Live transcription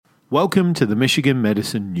Welcome to the Michigan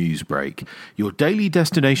Medicine News Break, your daily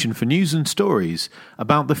destination for news and stories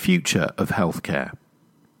about the future of healthcare.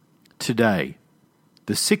 Today,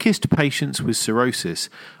 the sickest patients with cirrhosis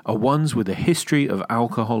are ones with a history of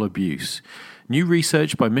alcohol abuse. New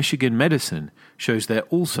research by Michigan Medicine shows they're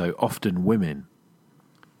also often women.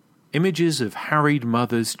 Images of harried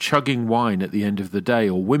mothers chugging wine at the end of the day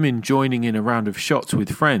or women joining in a round of shots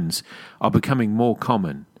with friends are becoming more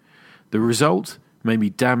common. The result may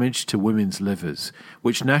be damage to women's livers,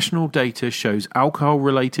 which national data shows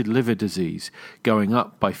alcohol-related liver disease going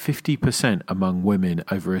up by 50% among women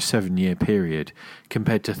over a 7-year period,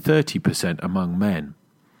 compared to 30% among men.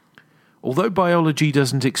 Although biology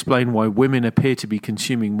doesn't explain why women appear to be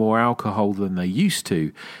consuming more alcohol than they used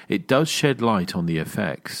to, it does shed light on the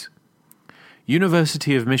effects.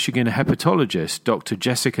 University of Michigan hepatologist Dr.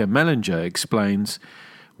 Jessica Mellinger explains,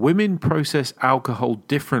 "Women process alcohol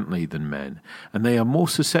differently than men, and they are more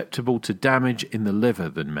susceptible to damage in the liver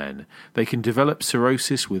than men. They can develop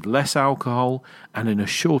cirrhosis with less alcohol and in a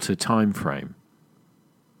shorter time frame."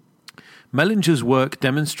 Mellinger's work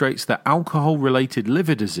demonstrates that alcohol-related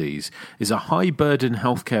liver disease is a high-burden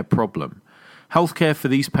healthcare problem. Healthcare for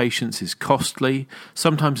these patients is costly,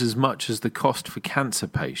 sometimes as much as the cost for cancer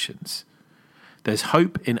patients. There's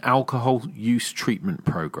hope in alcohol use treatment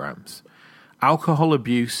programs. Alcohol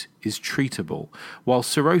abuse is treatable. While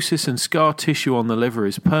cirrhosis and scar tissue on the liver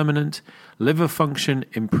is permanent, liver function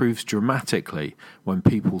improves dramatically when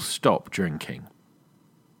people stop drinking.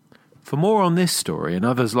 For more on this story and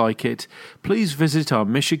others like it, please visit our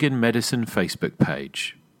Michigan Medicine Facebook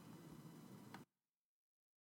page.